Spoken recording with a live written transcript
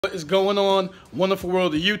What is going on, wonderful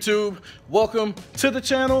world of YouTube? Welcome to the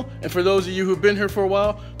channel, and for those of you who've been here for a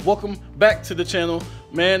while, welcome back to the channel.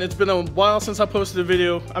 Man, it's been a while since I posted a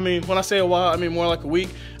video. I mean, when I say a while, I mean more like a week.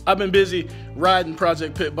 I've been busy riding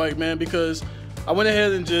Project PitBike, man, because I went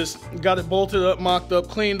ahead and just got it bolted up, mocked up,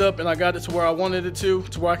 cleaned up, and I got it to where I wanted it to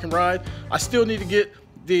where I can ride. I still need to get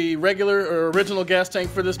the regular or original gas tank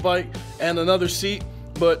for this bike and another seat,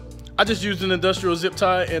 but I just used an industrial zip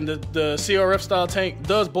tie, and the CRF style tank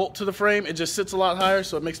does bolt to the frame. It just sits a lot higher,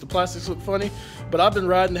 so it makes the plastics look funny. But I've been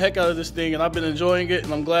riding the heck out of this thing, and I've been enjoying it,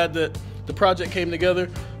 and I'm glad that the project came together.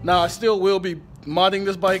 Now, I still will be modding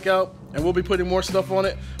this bike out, and we'll be putting more stuff on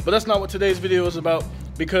it, but that's not what today's video is about,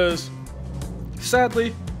 because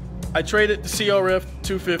sadly, I traded the CRF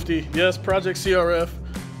 250. Yes, Project CRF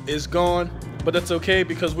is gone, but that's okay,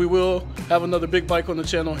 because we will have another big bike on the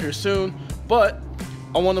channel here soon. But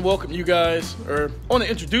I want to welcome you guys, or I want to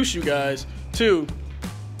introduce you guys to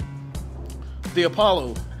the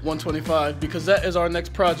Apollo 125, because that is our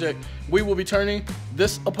next project. We will be turning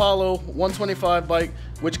this Apollo 125 bike,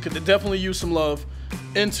 which could definitely use some love,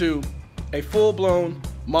 into a full-blown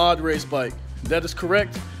mod race bike. That is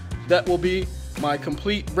correct. That will be my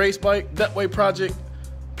complete race bike. That way Project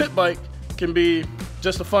PitBike can be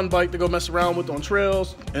just a fun bike to go mess around with on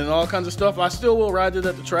trails and all kinds of stuff. I still will ride it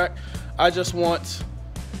at the track. I just want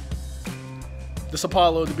this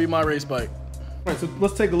Apollo to be my race bike. All right, so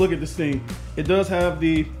let's take a look at this thing. It does have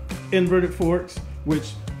the inverted forks,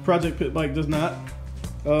 which Project PitBike does not.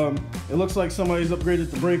 It looks like somebody's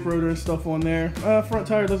upgraded the brake rotor and stuff on there. Front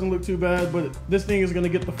tire doesn't look too bad, but this thing is gonna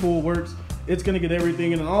get the full works. It's gonna get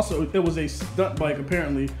everything, and also it was a stunt bike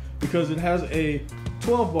apparently, because it has a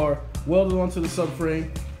 12 bar welded onto the subframe,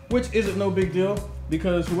 which isn't no big deal,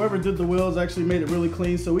 because whoever did the wheels actually made it really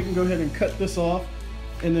clean, so we can go ahead and cut this off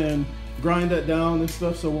and then grind that down and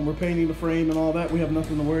stuff, so when we're painting the frame and all that, we have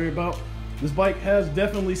nothing to worry about. This bike has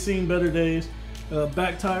definitely seen better days.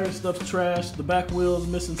 Back tire stuff's trash, the back wheel's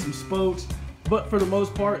missing some spokes, but for the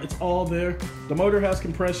most part, it's all there. The motor has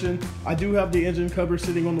compression. I do have the engine cover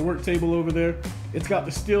sitting on the work table over there. It's got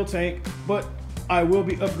the steel tank, but I will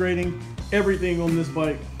be upgrading everything on this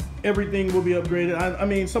bike. Everything will be upgraded. I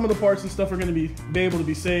mean, some of the parts and stuff are gonna be able to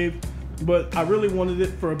be saved, but I really wanted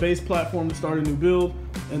it for a base platform to start a new build,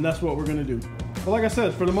 and that's what we're gonna do. But like I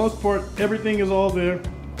said, for the most part, everything is all there.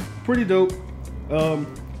 Pretty dope.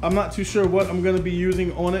 I'm not too sure what I'm gonna be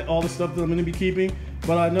using on it, all the stuff that I'm gonna be keeping,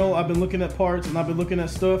 but I know I've been looking at parts and I've been looking at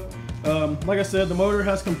stuff. Like I said, the motor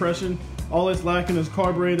has compression. All it's lacking is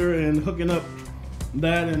carburetor and hooking up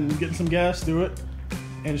that and getting some gas through it.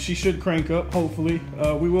 And she should crank up, hopefully.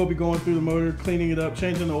 We will be going through the motor, cleaning it up,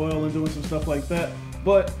 changing the oil and doing some stuff like that.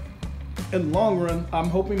 But in the long run, I'm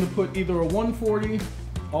hoping to put either a 140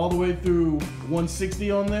 all the way through 160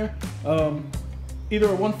 on there. Either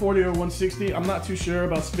a 140 or 160. I'm not too sure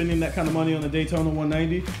about spending that kind of money on a Daytona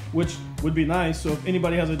 190, which would be nice. So if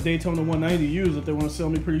anybody has a Daytona 190 used that they want to sell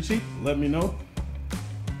me pretty cheap, let me know.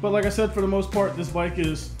 But like I said, for the most part, this bike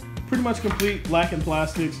is pretty much complete, lacking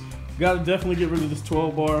plastics. Gotta definitely get rid of this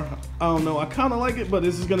 12 bar. I don't know, I kind of like it, but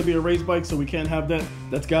this is gonna be a race bike, so we can't have that.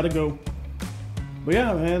 That's gotta go. But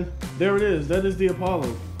yeah, man, there it is. That is the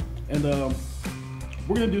Apollo. And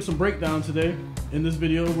we're gonna do some breakdown today in this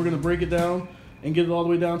video. We're gonna break it down and get it all the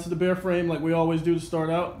way down to the bare frame like we always do to start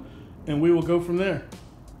out, and we will go from there.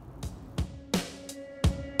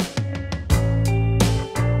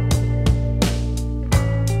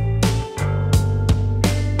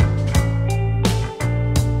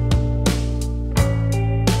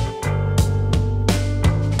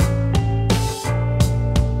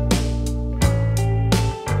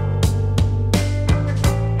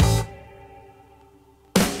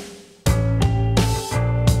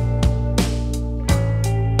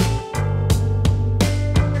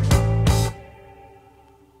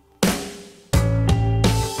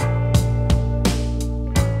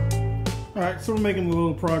 Alright, so we're making a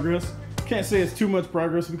little progress. Can't say it's too much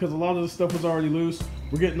progress because a lot of the stuff was already loose.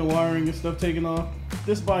 We're getting the wiring and stuff taken off.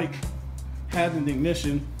 This bike had an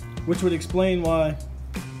ignition, which would explain why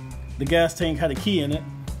the gas tank had a key in it.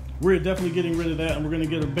 We're definitely getting rid of that, and we're going to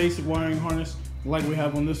get a basic wiring harness like we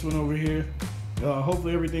have on this one over here.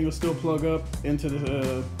 Hopefully everything will still plug up into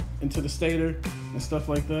the stator and stuff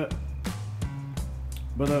like that.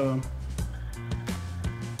 But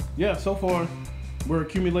yeah, so far we're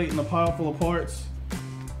accumulating a pile full of parts.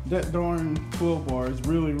 That darn 12 bar is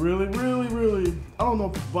really, I don't know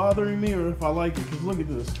if it's bothering me or if I like it, because look at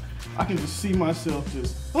this. I can just see myself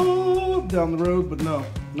just down the road, but no,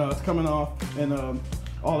 it's coming off, and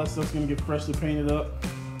all that stuff's gonna get freshly painted up.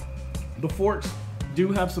 The forks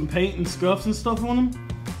do have some paint and scuffs and stuff on them,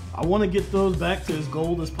 I want to get those back to as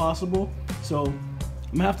gold as possible. So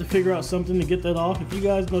I'm gonna have to figure out something to get that off. If you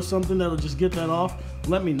guys know something that'll just get that off,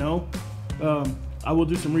 let me know. I will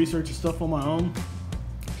do some research and stuff on my own.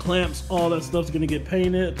 Clamps, all that stuff's gonna get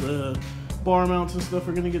painted. The bar mounts and stuff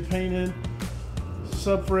are gonna get painted.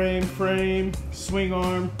 Subframe, frame, swing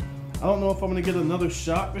arm. I don't know if I'm gonna get another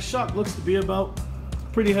shock. The shock looks to be about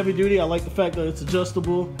pretty heavy duty. I like the fact that it's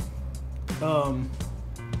adjustable.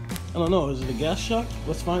 I don't know, is it a gas shock?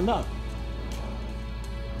 Let's find out.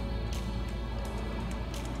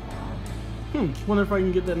 Wonder if I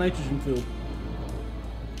can get that nitrogen filled.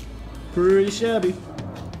 Pretty shabby.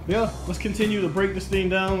 Yeah, let's continue to break this thing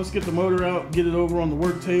down. Let's get the motor out, get it over on the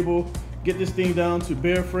work table, get this thing down to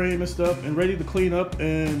bare frame and stuff, and ready to clean up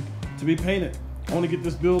and to be painted. I want to get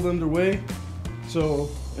this build underway. So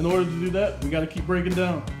in order to do that, we got to keep breaking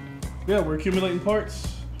down. Yeah, we're accumulating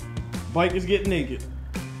parts. Bike is getting naked.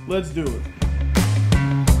 Let's do it.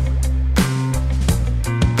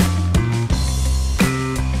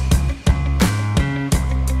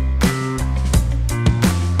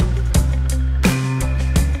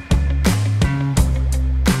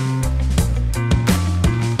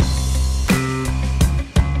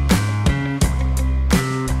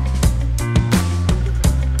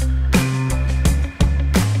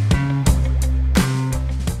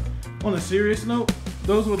 On a serious note,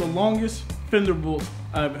 those were the longest fender bolts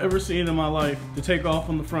I've ever seen in my life to take off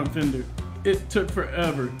on the front fender. It took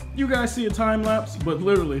forever. You guys see a time lapse, but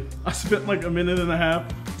literally, I spent like a minute and a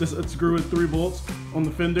half just unscrewing 3 bolts on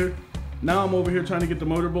the fender. Now I'm over here trying to get the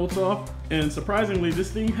motor bolts off, and surprisingly,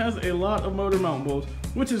 this thing has a lot of motor mount bolts,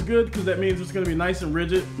 which is good because that means it's gonna be nice and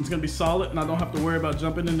rigid, it's gonna be solid, and I don't have to worry about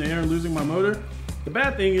jumping in the air and losing my motor. The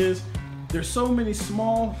bad thing is, there's so many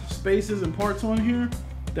small spaces and parts on here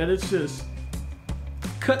that it's just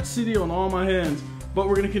cut city on all my hands. But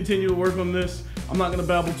we're gonna continue to work on this. I'm not gonna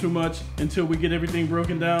babble too much until we get everything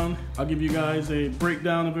broken down. I'll give you guys a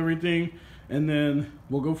breakdown of everything, and then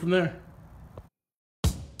we'll go from there.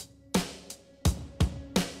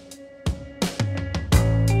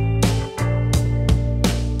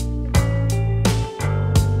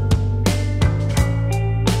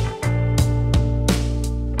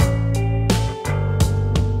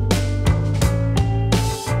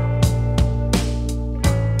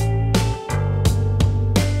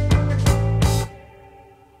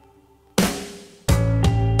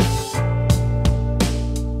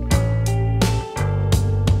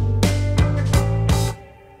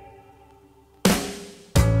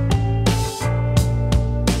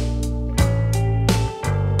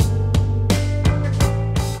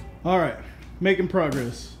 All right, making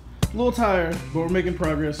progress. A little tired, but we're making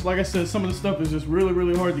progress. Like I said, some of the stuff is just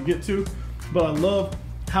really hard to get to, but I love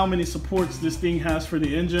how many supports this thing has for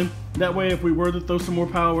the engine. That way, if we were to throw some more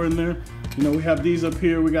power in there, you know, we have these up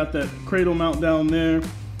here. We got that cradle mount down there.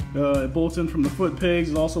 It bolts in from the foot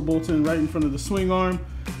pegs. It also bolts in right in front of the swing arm.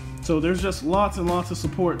 So there's just lots and lots of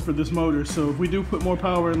support for this motor. So if we do put more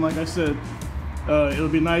power in, like I said, it'll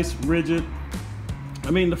be nice, rigid. I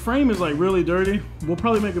mean, the frame is like really dirty. We'll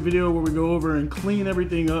probably make a video where we go over and clean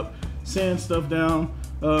everything up, sand stuff down.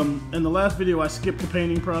 In the last video, I skipped the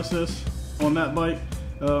painting process on that bike.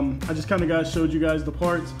 I just kind of showed you guys the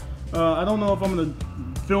parts. I don't know if I'm gonna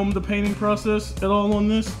film the painting process at all on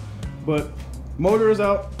this, but motor is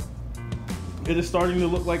out. It is starting to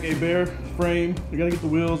look like a bare frame. We gotta get the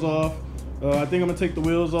wheels off. I think I'm gonna take the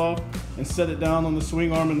wheels off and set it down on the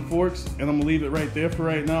swing arm and the forks, and I'm gonna leave it right there for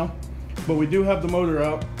right now. But we do have the motor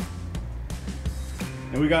out,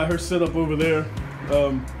 and we got her set up over there.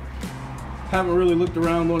 Haven't really looked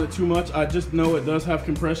around on it too much. I just know it does have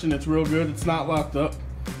compression. It's real good. It's not locked up,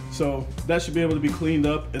 so that should be able to be cleaned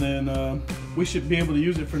up, and then we should be able to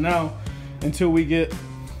use it for now until we get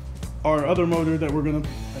our other motor that we're gonna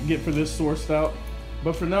get for this sourced out.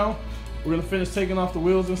 But for now, we're gonna finish taking off the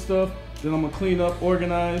wheels and stuff. Then I'm gonna clean up,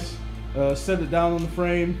 organize, set it down on the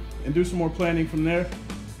frame, and do some more planning from there.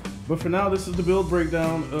 But for now, this is the build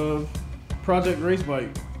breakdown of Project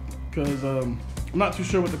Racebike, because I'm not too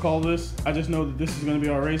sure what to call this. I just know that this is going to be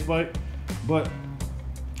our race bike, but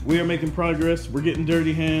we are making progress. We're getting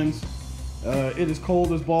dirty hands. It is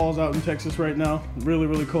cold as balls out in Texas right now.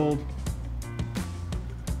 Really cold.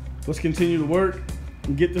 Let's continue to work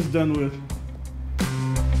and get this done with.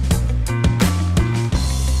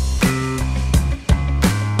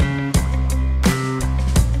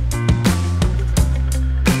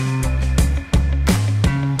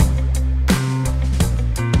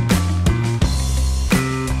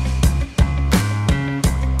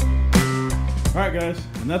 Alright guys,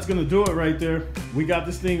 and that's gonna do it right there. We got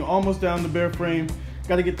this thing almost down to bare frame.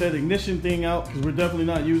 Got to get that ignition thing out because we're definitely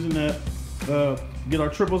not using that. Get our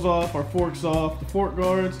triples off, our forks off, the fork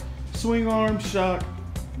guards, swing arm, shock,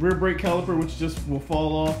 rear brake caliper, which just will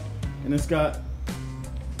fall off. And it's got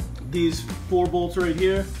these 4 bolts right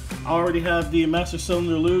here. I already have the master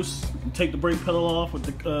cylinder loose. Take the brake pedal off with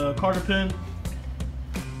the carter pin.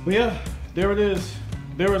 But yeah, there it is.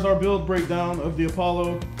 There is our build breakdown of the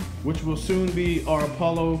Apollo, which will soon be our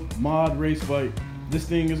Apollo mod race bike. This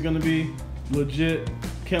thing is gonna be legit.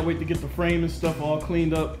 Can't wait to get the frame and stuff all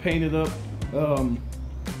cleaned up, painted up.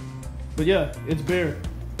 But yeah, it's bare.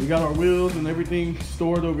 We got our wheels and everything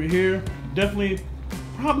stored over here. Definitely,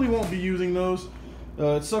 probably won't be using those.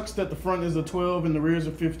 It sucks that the front is a 12 and the rear is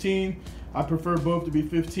a 15. I prefer both to be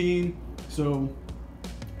 15, so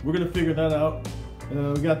we're gonna figure that out.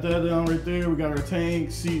 We got that down right there. We got our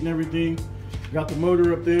tank, seat, and everything. We got the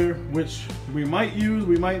motor up there, which we might use,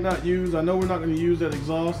 we might not use. I know we're not gonna use that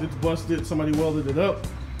exhaust. It's busted, somebody welded it up.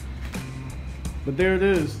 But there it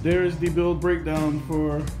is. There is the build breakdown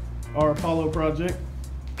for our Apollo project.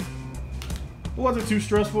 It wasn't too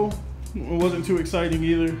stressful. It wasn't too exciting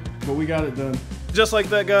either, but we got it done. Just like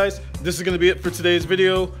that, guys, this is gonna be it for today's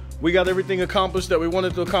video. We got everything accomplished that we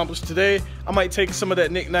wanted to accomplish today. I might take some of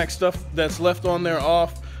that knick-knack stuff that's left on there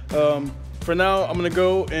off. For now, I'm gonna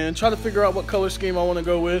go and try to figure out what color scheme I wanna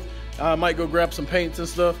go with. I might go grab some paints and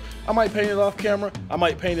stuff. I might paint it off camera. I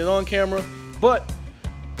might paint it on camera. But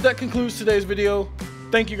that concludes today's video.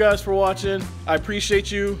 Thank you guys for watching. I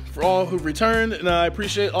appreciate you for all who've returned, and I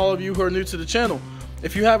appreciate all of you who are new to the channel.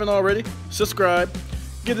 If you haven't already, subscribe,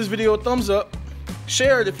 give this video a thumbs up,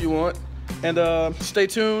 share it if you want, and stay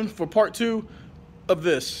tuned for part 2 of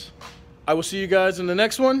this. I will see you guys in the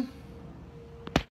next one.